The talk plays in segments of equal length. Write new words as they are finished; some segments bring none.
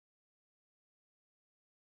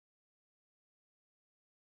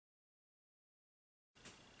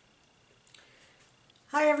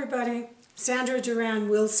Hi everybody, Sandra Duran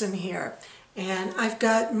Wilson here, and I've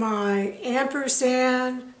got my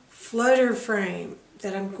Ampersand floater frame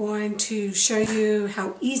that I'm going to show you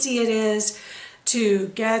how easy it is to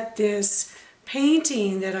get this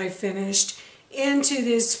painting that I finished into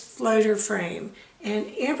this floater frame. And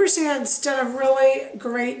Ampersand's done a really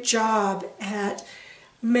great job at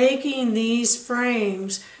making these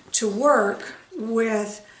frames to work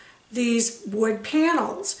with these wood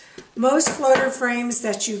panels. Most floater frames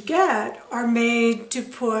that you get are made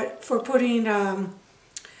for putting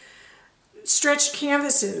stretched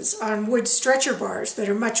canvases on wood stretcher bars that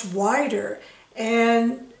are much wider,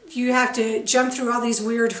 and you have to jump through all these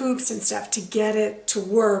weird hoops and stuff to get it to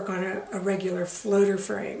work on a regular floater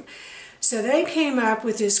frame. So they came up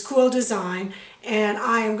with this cool design, and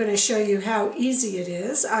I am going to show you how easy it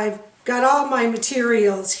is. I've got all my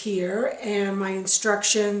materials here and my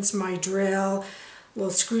instructions, my drill, little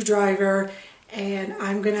screwdriver, and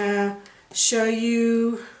I'm going to show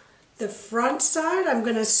you the front side. I'm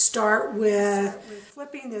going to start with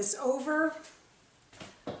flipping this over.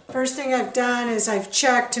 First thing I've done is I've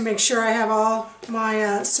checked to make sure I have all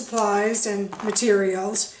my supplies and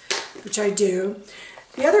materials, which I do.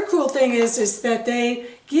 The other cool thing is that they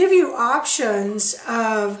give you options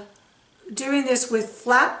of doing this with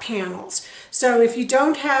flat panels. So if you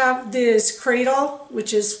don't have this cradle,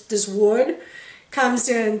 which is this wood, comes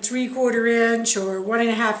in 3/4 inch or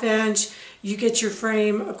 1.5 inch, you get your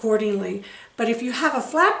frame accordingly. But if you have a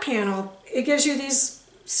flat panel, it gives you these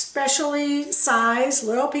specially sized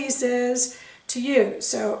little pieces to use.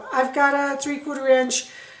 So I've got a 3/4 inch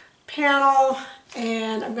panel,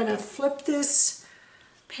 and I'm going to flip this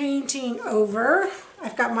painting over.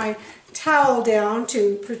 I've got my towel down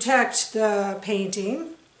to protect the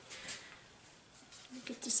painting.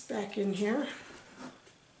 Get this back in here.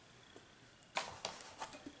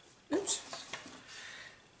 Oops.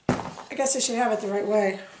 I guess I should have it the right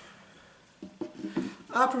way.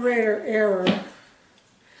 Operator error.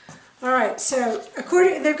 Alright, so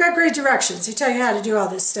they've got great directions. They tell you how to do all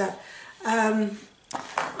this stuff.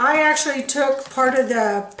 I actually took part of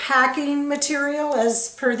the packing material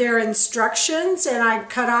as per their instructions, and I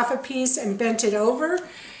cut off a piece and bent it over.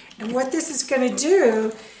 And what this is going to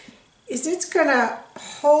do is it's going to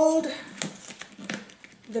hold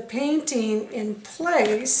the painting in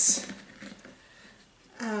place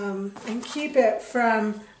and keep it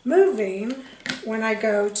from moving when I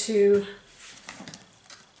go to,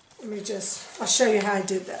 I'll show you how I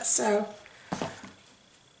did this. So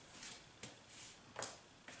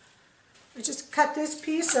I just cut this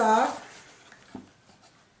piece off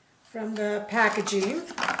from the packaging.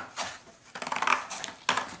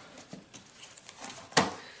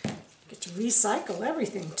 Get to recycle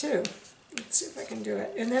everything too. Let's see if I can do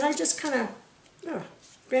it. And then I just kind of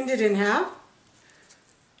bend it in half.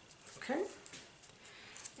 Okay.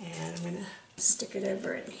 And I'm going to stick it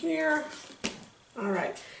over in here.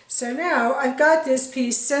 Alright, so now I've got this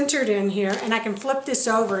piece centered in here, and I can flip this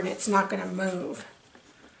over and it's not going to move.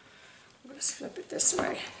 Let's flip it this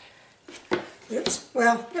way. Oops.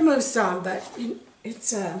 Well, it moves some, but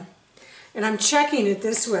it's and I'm checking it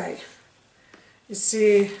this way. You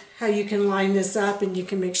see how you can line this up and you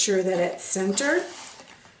can make sure that it's centered.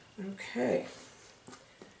 Okay.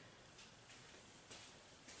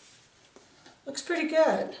 Looks pretty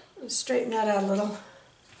good. Let's straighten that out a little.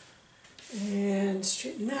 And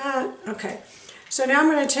straighten that. Okay. So now I'm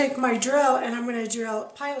going to take my drill and I'm going to drill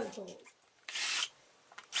pilot holes.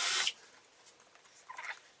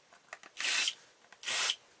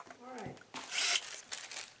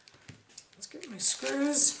 Get my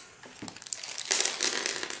screws.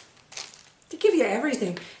 They give you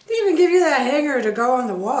everything. They even give you that hanger to go on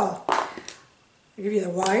the wall. They give you the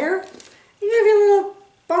wire. They give you little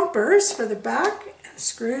bumpers for the back, and the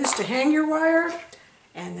screws to hang your wire,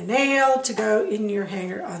 and the nail to go in your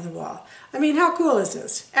hanger on the wall. I mean, how cool is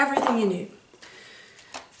this? Everything you need.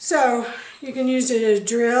 So you can use a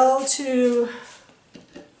drill to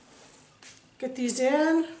get these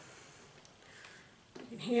in.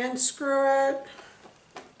 Hand screw it.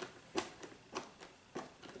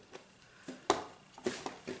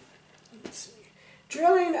 Let's see.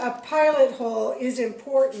 Drilling a pilot hole is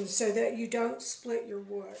important so that you don't split your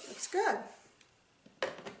wood. That's good.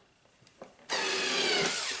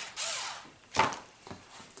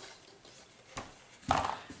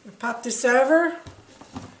 We'll pop this over.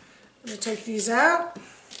 I'm going to take these out.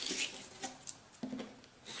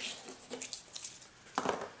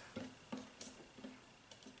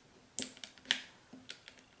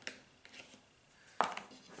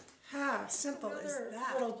 Simple as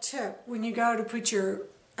that. Little tip, when you go to put your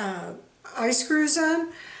eye screws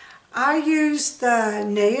in, I use the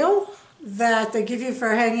nail that they give you for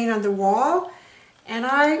hanging on the wall, and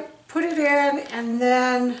I put it in and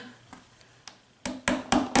then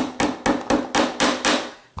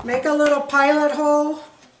make a little pilot hole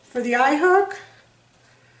for the eye hook.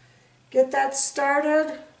 Get that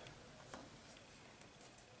started.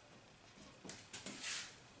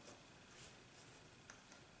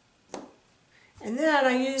 And then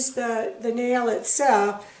I use the nail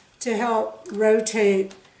itself to help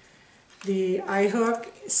rotate the eye hook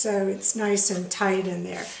so it's nice and tight in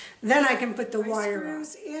there. Then I can put the wire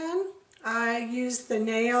screws in. I use the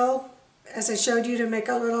nail, as I showed you, to make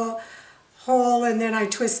a little hole, and then I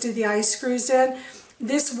twisted the eye screws in.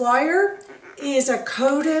 This wire is a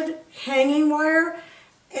coated hanging wire,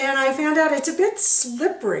 and I found out it's a bit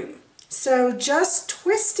slippery. So just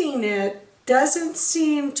twisting it doesn't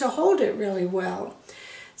seem to hold it really well.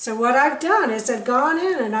 So what I've done is I've gone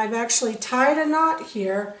in and I've actually tied a knot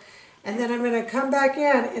here, and then I'm going to come back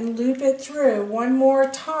in and loop it through one more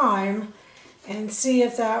time and see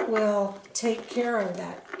if that will take care of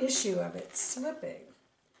that issue of it slipping.